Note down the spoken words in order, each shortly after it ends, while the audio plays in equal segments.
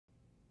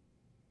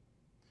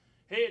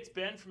Hey, it's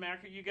Ben from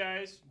Accurate, you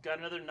guys. Got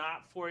another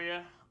knot for you.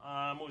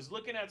 I was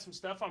looking at some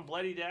stuff on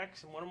Bloody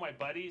Decks, and one of my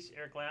buddies,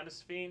 Erik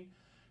Landesfeind,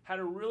 had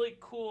a really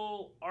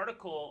cool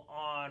article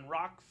on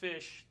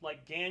rockfish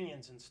like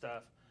ganyons and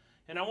stuff.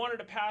 And I wanted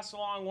to pass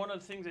along one of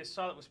the things I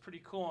saw that was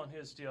pretty cool on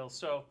his deal.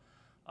 So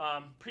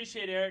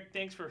appreciate Erik.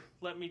 Thanks for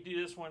letting me do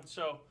this one.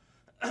 So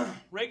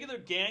regular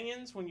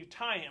ganyons, when you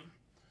tie them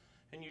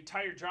and you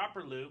tie your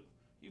dropper loop,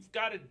 you've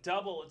got a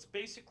double. It's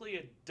basically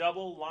a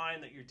double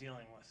line that you're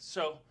dealing with.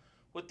 So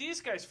what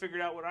these guys figured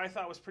out, what I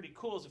thought was pretty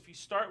cool, is if you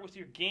start with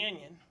your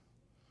ganyon,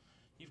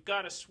 you've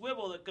got a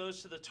swivel that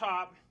goes to the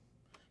top,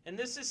 and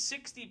this is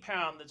 60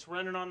 pound that's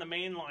running on the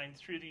main line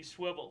through these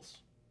swivels,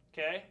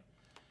 okay?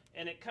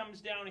 And it comes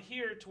down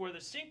here to where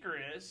the sinker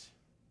is,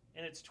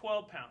 and it's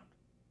 12 pound,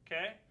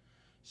 okay?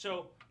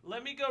 So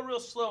let me go real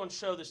slow and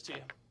show this to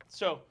you.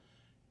 So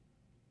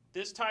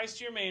this ties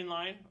to your main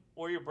line,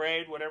 or your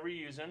braid, whatever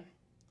you're using.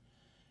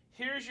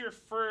 Here's your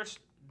first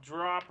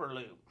dropper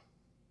loop,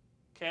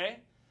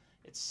 okay?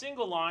 It's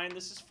single line.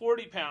 This is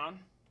 40 pound.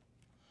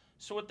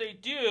 So what they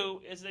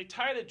do is they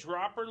tie the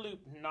dropper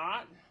loop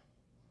knot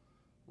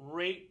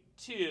right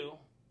to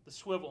the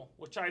swivel,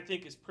 which I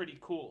think is pretty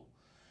cool.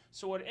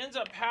 So what ends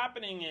up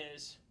happening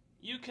is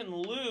you can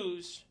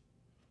lose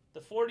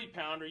the 40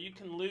 pound, or you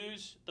can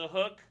lose the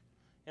hook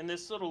in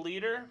this little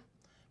leader,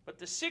 but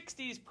the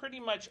 60 is pretty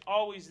much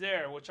always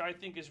there, which I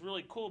think is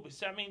really cool,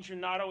 because that means you're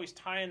not always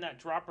tying that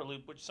dropper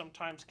loop, which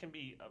sometimes can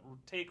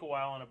take a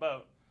while on a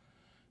boat.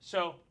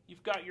 So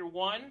you've got your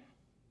one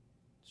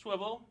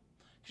swivel,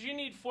 because you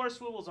need 4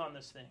 swivels on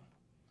this thing.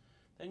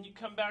 Then you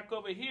come back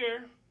over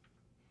here,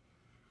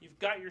 you've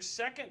got your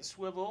second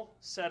swivel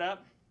set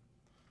up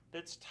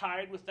that's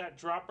tied with that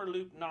dropper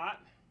loop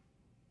knot,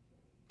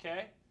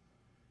 okay?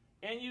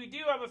 And you do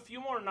have a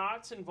few more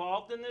knots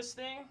involved in this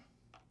thing,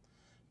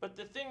 but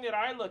the thing that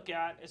I look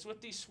at is with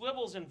these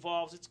swivels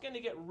involved, it's going to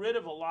get rid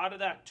of a lot of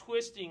that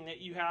twisting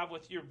that you have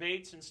with your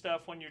baits and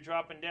stuff when you're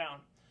dropping down.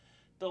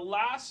 The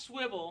last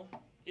swivel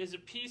is a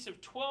piece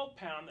of 12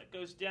 pound that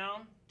goes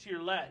down to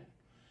your lead.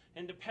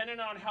 And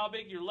depending on how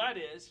big your lead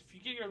is, if you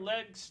get your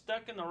lead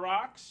stuck in the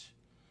rocks,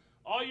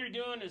 all you're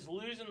doing is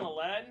losing the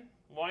lead,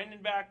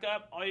 winding back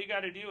up. All you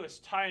got to do is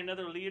tie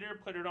another leader,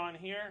 put it on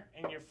here,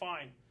 and you're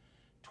fine.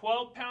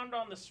 12 pound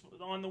on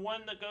the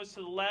one that goes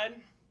to the lead.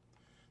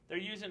 They're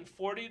using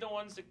 40, the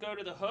ones that go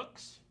to the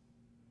hooks.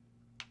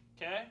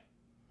 Okay?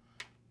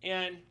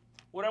 And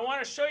what I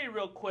want to show you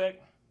real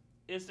quick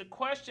is the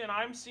question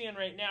I'm seeing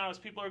right now is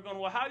people are going,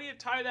 well, how do you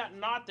tie that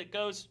knot that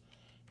goes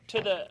to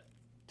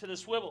the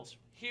swivels?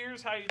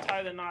 Here's how you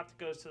tie the knot that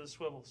goes to the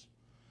swivels.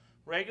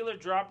 Regular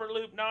dropper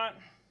loop knot.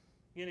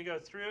 You're going to go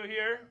through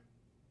here.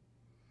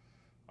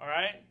 All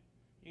right?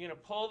 You're going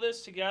to pull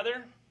this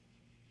together.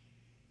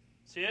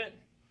 See it?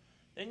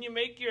 Then you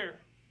make your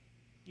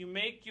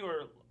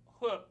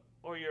hook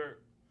or your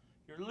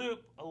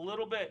loop a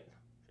little bit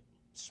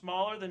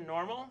smaller than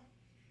normal.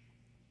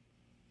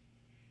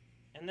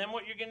 And then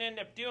what you're going to end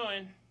up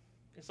doing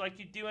is like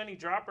you do any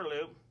dropper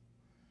loop.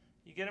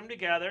 You get them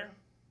together,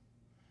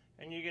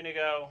 and you're going to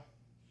go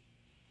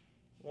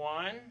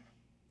 1.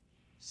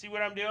 See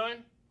what I'm doing?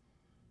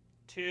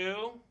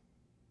 2,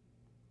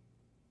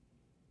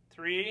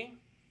 3.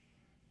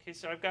 Okay,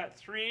 so I've got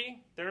 3.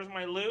 There's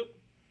my loop.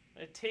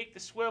 I'm going to take the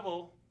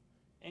swivel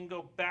and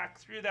go back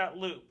through that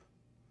loop.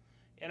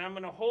 And I'm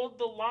going to hold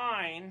the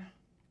line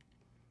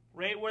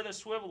right where the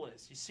swivel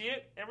is. You see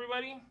it,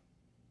 everybody?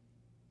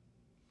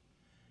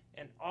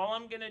 And all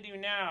I'm going to do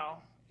now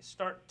is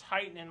start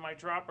tightening my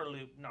dropper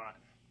loop knot.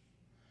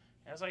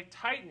 As I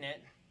tighten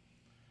it,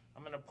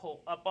 I'm going to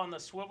pull up on the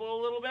swivel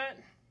a little bit,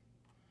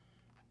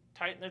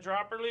 tighten the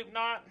dropper loop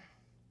knot,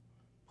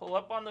 pull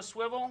up on the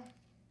swivel,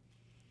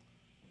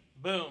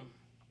 boom.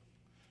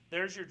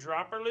 There's your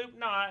dropper loop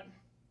knot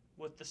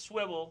with the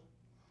swivel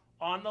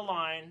on the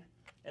line,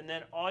 and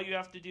then all you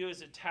have to do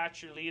is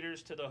attach your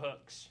leaders to the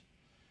hooks.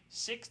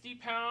 60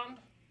 pound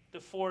to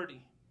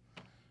 40.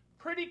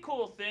 Pretty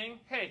cool thing.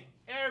 Hey,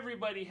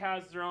 everybody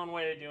has their own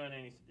way of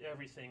doing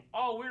everything.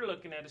 All we're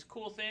looking at is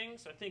cool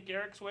things. I think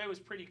Erik's way was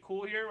pretty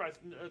cool here.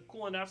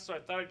 Cool enough, so I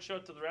thought I'd show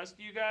it to the rest of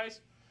you guys.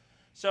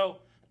 So,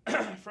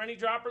 for any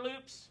dropper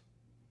loops,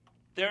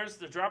 there's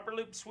the dropper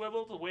loop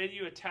swivel, the way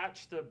you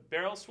attach the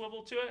barrel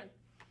swivel to it.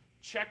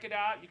 Check it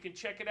out. You can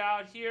check it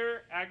out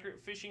here,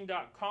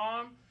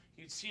 accuratefishing.com.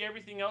 You can see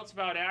everything else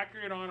about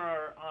Accurate on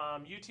our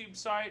YouTube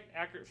site,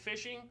 Accurate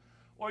Fishing.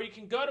 Or you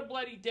can go to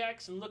Bloody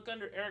Decks and look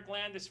under Erik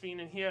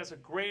Landesfeind, and he has a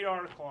great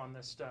article on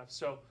this stuff.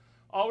 So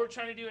all we're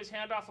trying to do is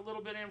hand off a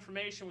little bit of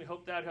information. We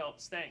hope that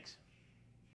helps. Thanks.